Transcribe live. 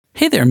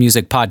Hey there,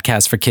 Music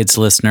Podcast for Kids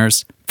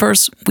listeners.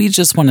 First, we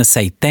just want to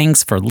say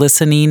thanks for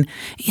listening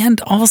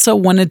and also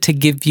wanted to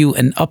give you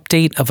an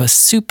update of a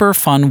super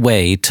fun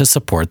way to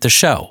support the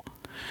show.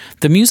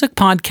 The Music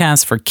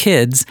Podcast for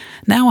Kids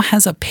now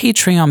has a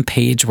Patreon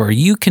page where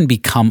you can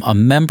become a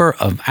member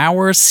of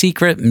our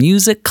secret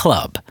music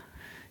club.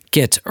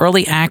 Get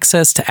early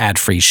access to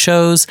ad-free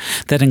shows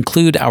that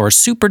include our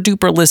Super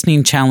Duper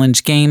Listening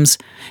Challenge games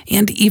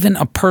and even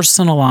a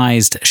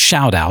personalized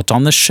shout-out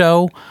on the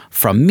show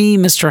from me,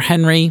 Mr.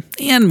 Henry,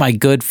 and my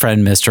good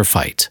friend, Mr.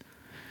 Fight.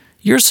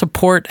 Your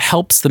support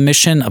helps the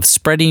mission of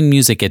spreading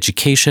music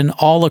education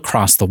all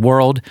across the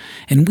world,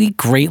 and we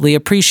greatly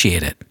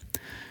appreciate it.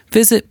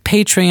 Visit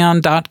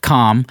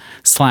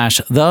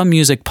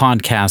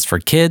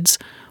patreon.com/themusicpodcastforkids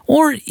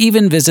or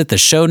even visit the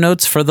show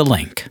notes for the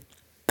link.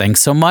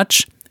 Thanks so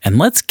much. And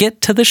let's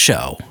get to the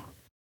show.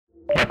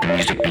 Let the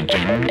music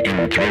begin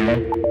in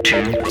 3,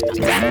 2,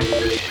 1.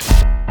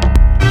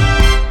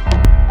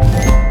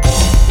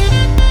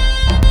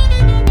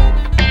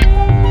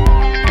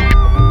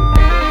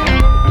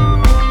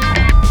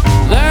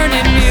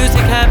 Learning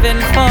music, having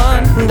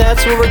fun.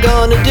 That's what we're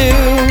gonna do.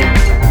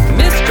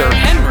 Mr.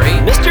 Henry,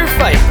 Mr.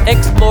 Fight,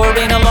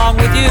 exploring along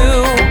with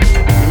you.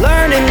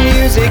 learning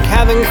music,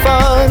 having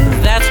fun.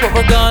 That's what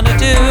we're gonna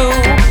do.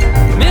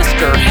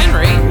 Mr.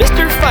 Henry,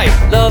 Mr. Fight,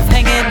 love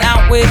hanging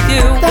out with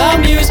you. the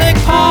Music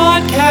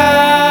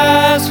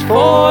Podcast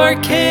for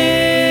Kids.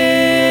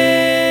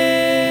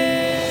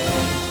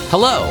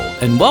 Hello,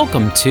 and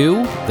welcome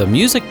to the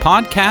Music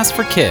Podcast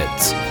for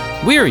Kids.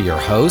 We're your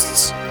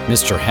hosts,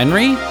 Mr.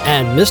 Henry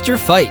and Mr.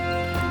 Fight,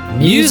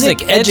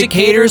 music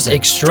educators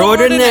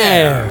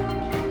extraordinaire.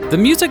 The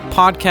Music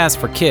Podcast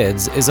for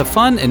Kids is a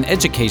fun and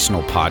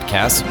educational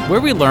podcast where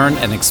we learn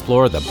and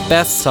explore the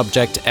best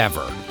subject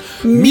ever.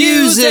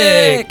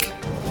 Music!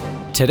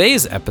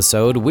 Today's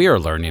episode, we are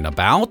learning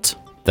about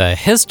the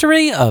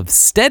history of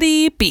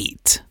steady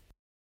beat.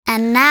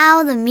 And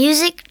now the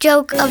music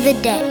joke of the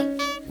day.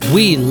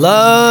 We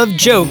love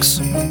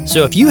jokes.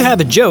 So if you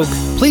have a joke,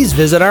 please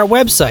visit our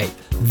website,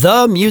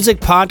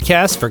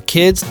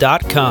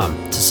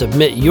 themusicpodcastforkids.com, to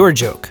submit your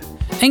joke.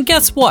 And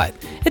guess what?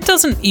 It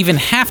doesn't even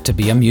have to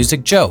be a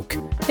music joke.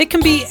 It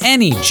can be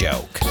any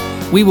joke.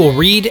 We will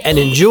read and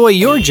enjoy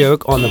your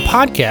joke on the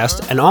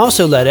podcast and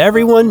also let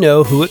everyone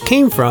know who it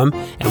came from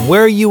and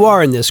where you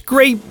are in this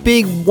great,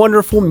 big,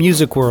 wonderful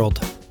music world.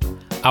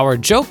 Our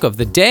joke of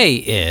the day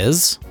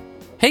is,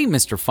 hey,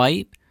 Mr.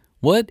 Fight,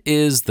 what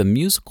is the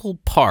musical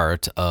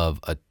part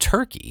of a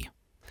turkey?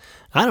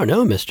 I don't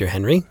know, Mr.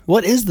 Henry.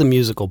 What is the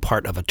musical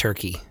part of a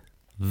turkey?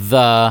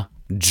 The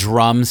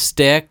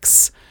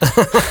drumsticks.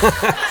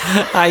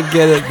 I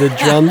get it, the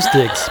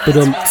drumsticks. But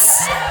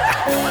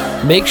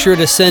make sure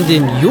to send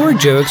in your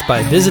jokes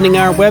by visiting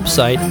our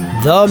website,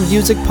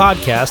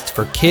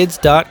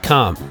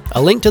 themusicpodcastforkids.com.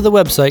 A link to the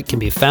website can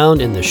be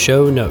found in the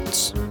show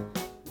notes.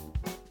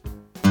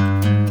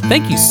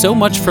 Thank you so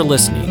much for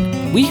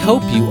listening. We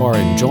hope you are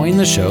enjoying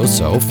the show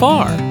so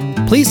far.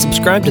 Please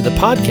subscribe to the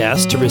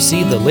podcast to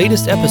receive the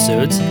latest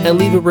episodes and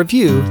leave a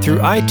review through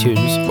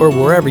iTunes or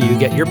wherever you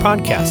get your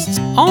podcasts.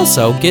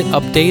 Also, get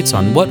updates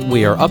on what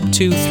we are up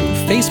to through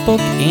Facebook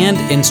and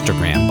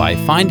Instagram by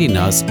finding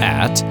us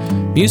at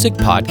Music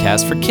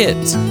Podcast for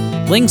Kids.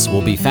 Links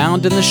will be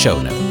found in the show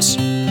notes.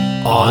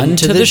 On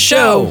to the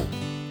show!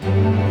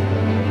 And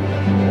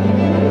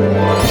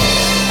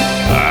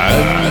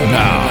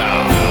now,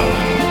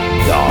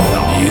 the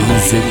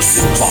Music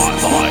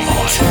Spotlight.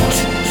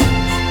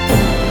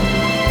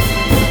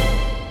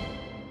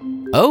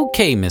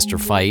 Okay, Mr.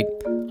 Fight,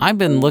 I've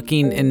been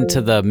looking into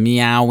the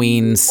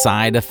meowing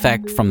side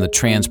effect from the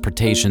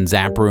Transportation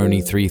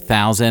Zapparoni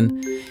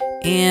 3000,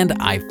 and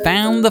I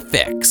found the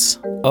fix.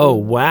 Oh,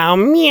 wow.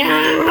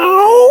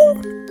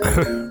 Meow.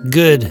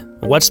 Good.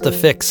 What's the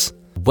fix?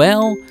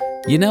 Well,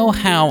 you know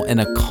how in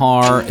a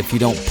car, if you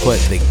don't put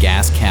the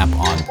gas cap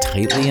on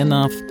tightly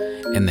enough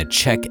and the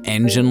check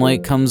engine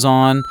light comes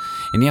on,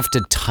 and you have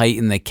to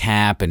tighten the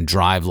cap and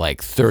drive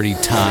like 30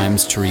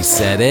 times to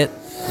reset it?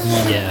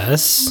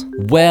 Yes.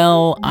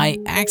 Well, I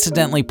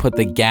accidentally put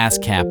the gas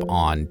cap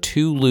on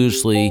too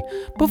loosely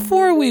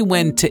before we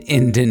went to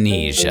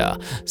Indonesia.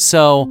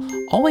 So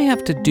all we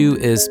have to do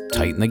is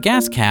tighten the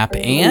gas cap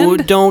and... Oh,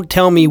 don't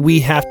tell me we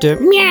have to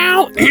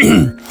meow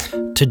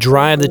to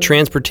drive the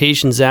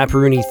Transportation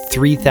Zapparoni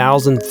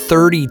 3000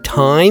 30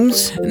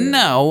 times?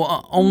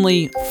 No,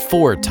 only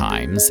 4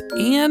 times.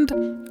 And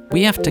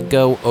we have to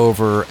go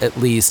over at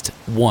least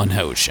one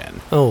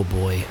ocean. Oh,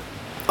 boy.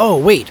 Oh,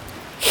 wait.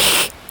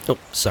 Oh,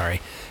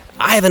 sorry.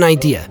 I have an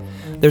idea.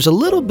 There's a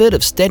little bit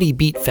of steady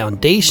beat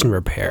foundation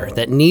repair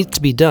that needs to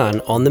be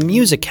done on the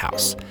music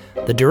house.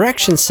 The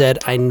directions said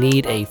I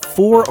need a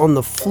 4 on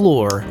the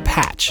floor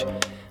patch.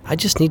 I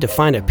just need to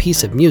find a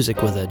piece of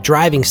music with a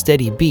driving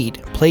steady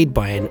beat played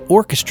by an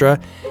orchestra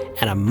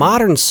and a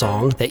modern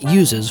song that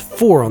uses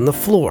 4 on the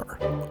floor.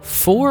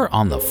 4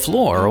 on the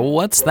floor?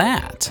 What's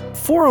that?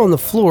 4 on the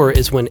floor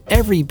is when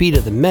every beat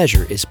of the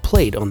measure is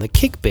played on the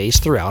kick bass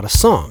throughout a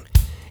song.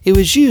 It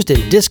was used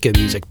in disco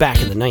music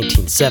back in the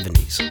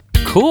 1970s.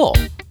 Cool.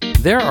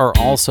 There are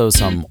also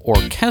some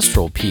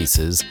orchestral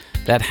pieces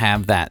that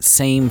have that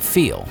same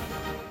feel.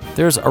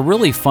 There's a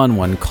really fun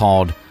one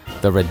called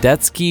The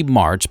Radetzky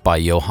March by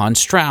Johann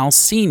Strauss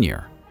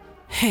Sr.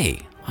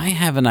 Hey, I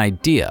have an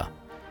idea.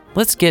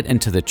 Let's get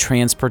into the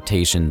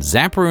transportation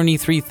Zapparoni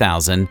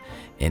 3000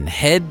 and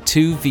head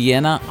to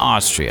Vienna,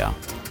 Austria.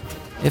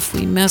 If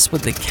we mess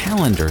with the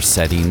calendar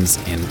settings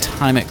and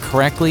time it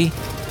correctly,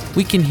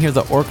 we can hear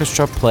the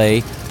orchestra play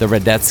the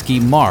Radetzky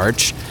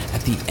March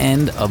at the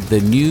end of the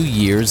New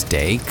Year's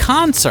Day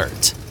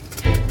concert.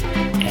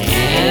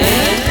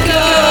 And go!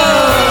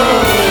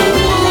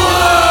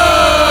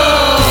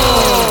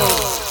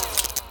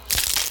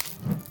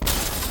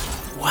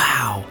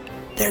 Wow,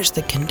 there's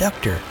the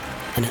conductor,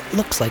 and it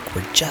looks like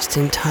we're just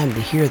in time to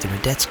hear the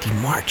Radetzky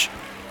March.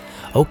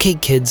 Okay,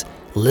 kids,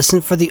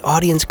 listen for the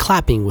audience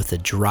clapping with a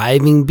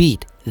driving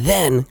beat,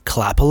 then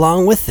clap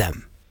along with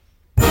them.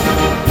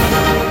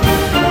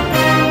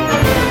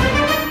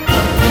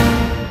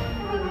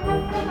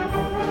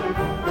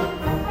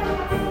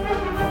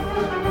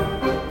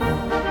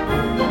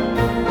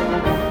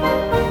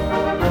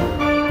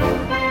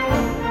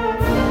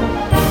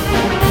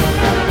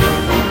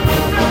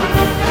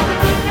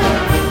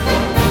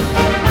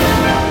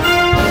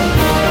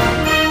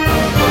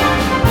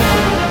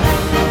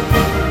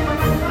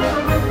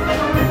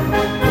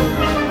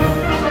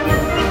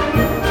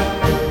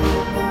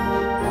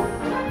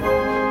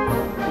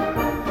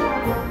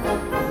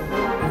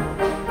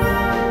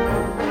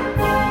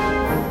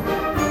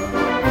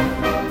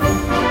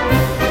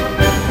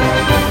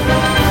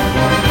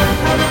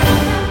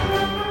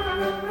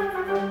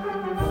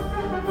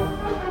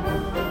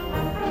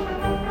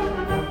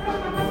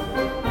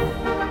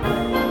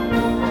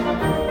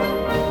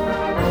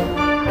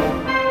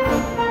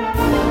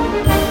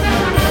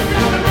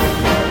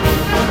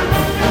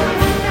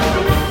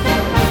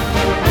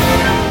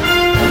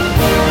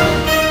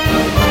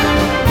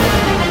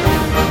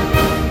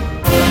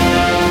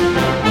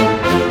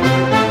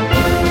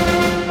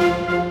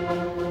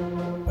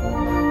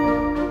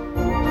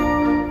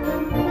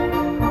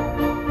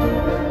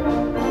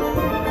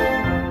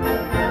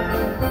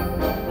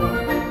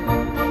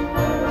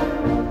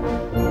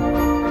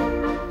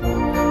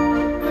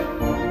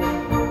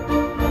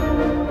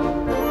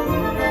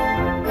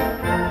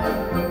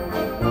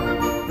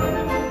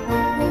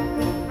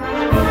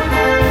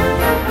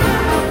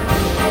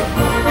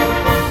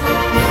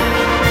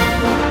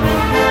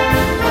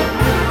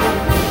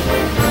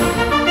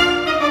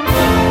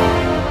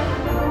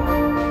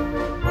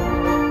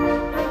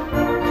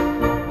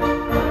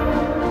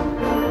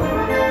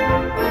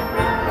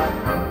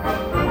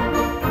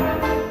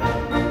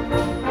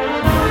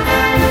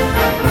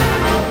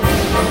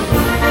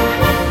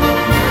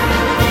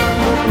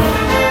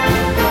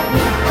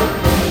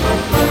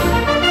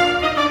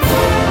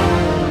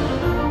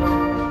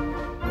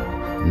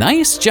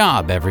 Nice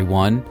job,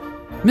 everyone.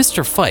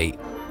 Mr. Fight,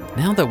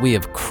 now that we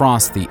have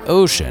crossed the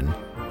ocean,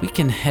 we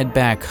can head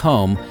back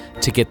home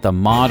to get the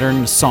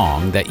modern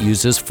song that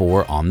uses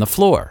 4 on the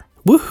floor.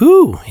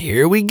 Woohoo!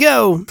 Here we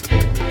go!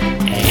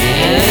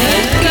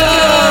 And go!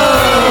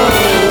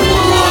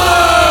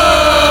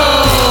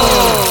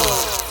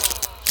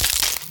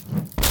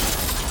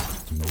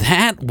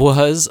 That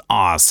was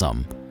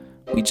awesome.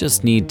 We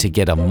just need to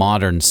get a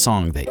modern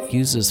song that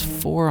uses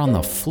 4 on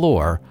the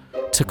floor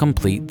to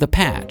complete the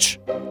patch.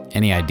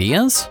 Any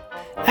ideas?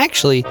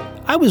 Actually,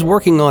 I was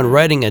working on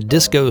writing a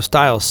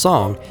disco-style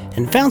song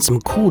and found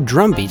some cool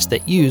drum beats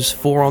that use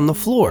 4 on the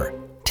floor.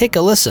 Take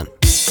a listen.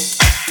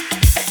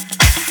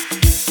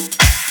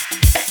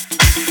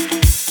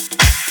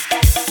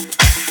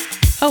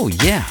 Oh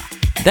yeah,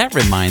 that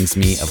reminds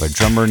me of a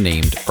drummer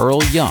named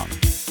Earl Young.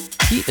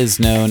 He is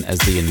known as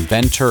the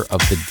inventor of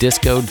the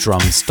disco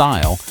drum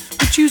style,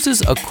 which uses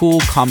a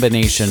cool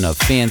combination of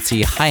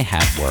fancy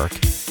hi-hat work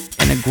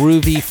and a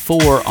groovy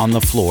 4 on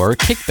the floor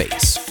kick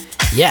bass.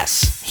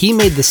 Yes, he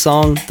made the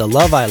song The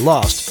Love I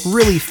Lost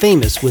really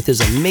famous with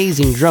his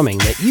amazing drumming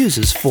that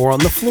uses 4 on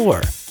the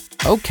floor.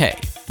 Okay,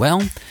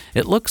 well,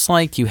 it looks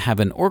like you have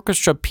an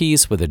orchestra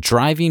piece with a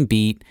driving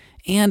beat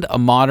and a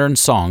modern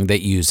song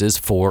that uses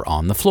 4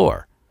 on the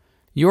floor.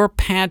 Your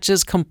patch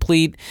is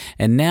complete,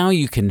 and now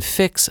you can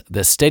fix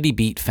the steady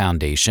beat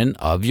foundation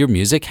of your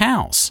music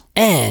house.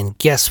 And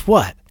guess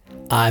what?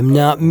 I'm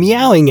not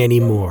meowing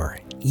anymore.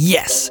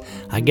 Yes,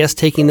 I guess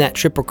taking that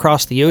trip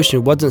across the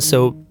ocean wasn't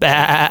so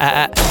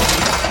bad.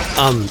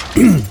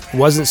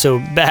 Wasn't so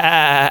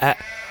bad.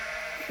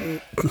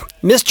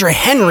 Mr.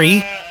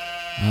 Henry!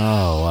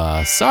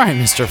 Oh, sorry,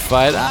 Mr.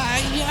 Fight.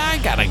 I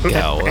gotta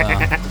go.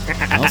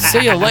 I'll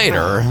see you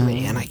later.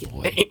 Man,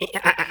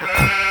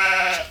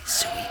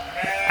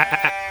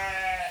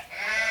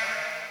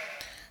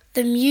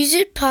 The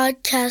Music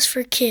Podcast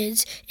for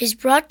Kids is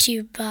brought to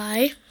you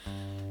by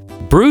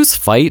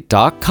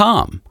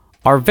BruceFight.com.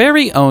 Our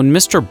very own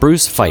Mr.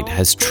 Bruce Fight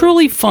has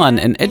truly fun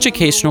and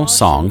educational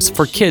songs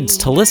for kids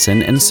to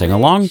listen and sing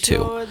along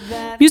to.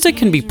 Music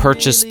can be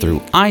purchased through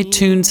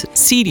iTunes,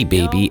 CD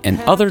Baby, and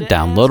other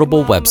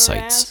downloadable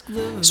websites.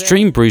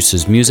 Stream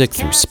Bruce's music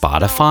through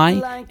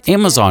Spotify,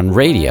 Amazon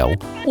Radio,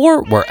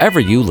 or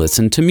wherever you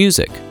listen to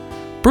music.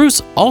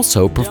 Bruce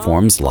also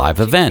performs live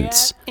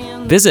events.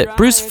 Visit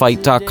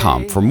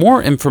brucefight.com for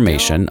more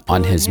information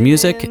on his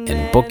music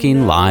and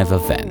booking live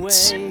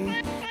events.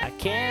 I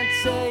can't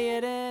say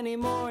it any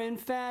more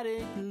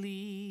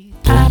emphatically.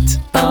 App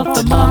of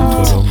the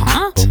month.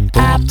 Huh?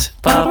 App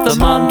of the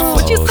month.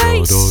 What'd you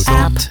say?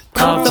 App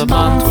of the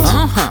month.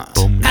 Uh-huh.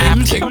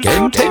 Music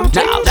and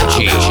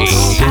technology.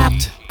 App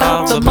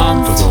of the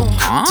month.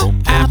 Huh?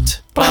 App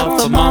of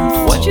the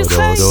month. What'd you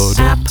say?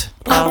 App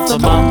of the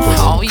month.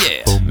 Oh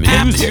yeah.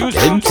 Music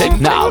and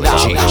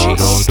technology.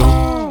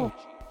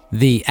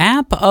 The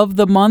app of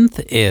the month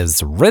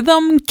is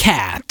Rhythm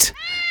Cat.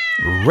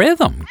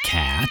 Rhythm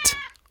Cat?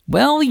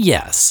 Well,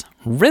 yes.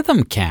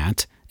 Rhythm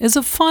Cat is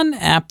a fun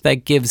app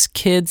that gives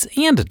kids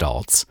and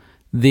adults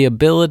the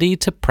ability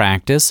to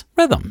practice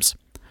rhythms.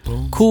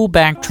 Cool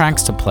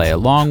backtracks to play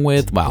along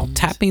with while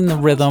tapping the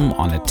rhythm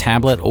on a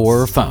tablet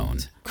or phone.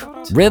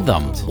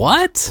 Rhythm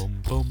what?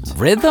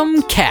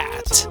 Rhythm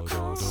Cat.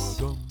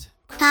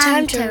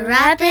 Time to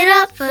wrap it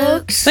up,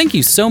 folks. Thank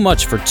you so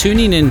much for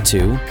tuning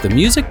into the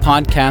Music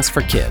Podcast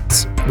for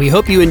Kids. We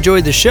hope you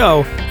enjoyed the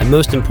show, and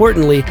most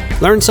importantly,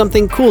 learned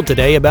something cool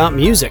today about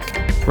music.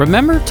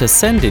 Remember to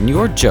send in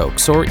your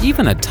jokes or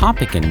even a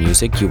topic in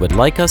music you would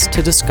like us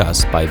to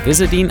discuss by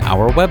visiting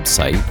our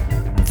website,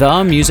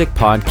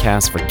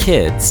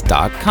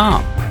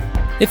 themusicpodcastforkids.com.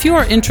 If you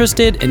are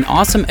interested in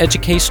awesome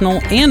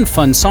educational and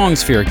fun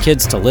songs for your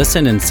kids to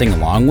listen and sing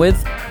along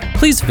with,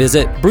 please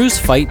visit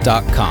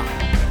brucefight.com.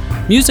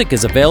 Music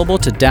is available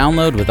to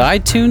download with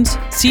iTunes,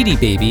 CD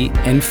Baby,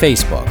 and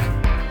Facebook,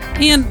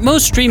 and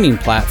most streaming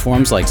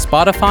platforms like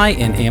Spotify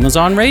and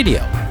Amazon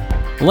Radio.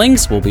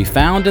 Links will be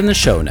found in the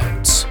show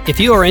notes. If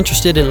you are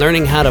interested in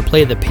learning how to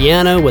play the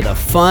piano with a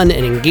fun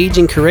and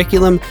engaging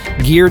curriculum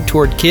geared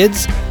toward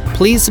kids,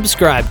 please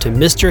subscribe to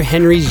Mr.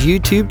 Henry's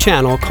YouTube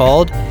channel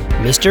called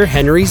Mr.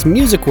 Henry's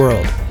Music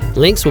World.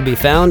 Links will be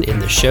found in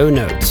the show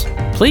notes.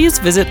 Please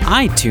visit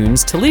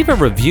iTunes to leave a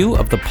review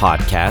of the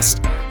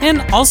podcast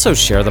and also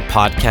share the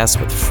podcast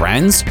with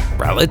friends,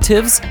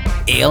 relatives,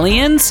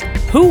 aliens,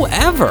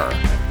 whoever.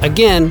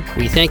 Again,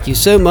 we thank you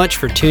so much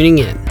for tuning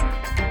in.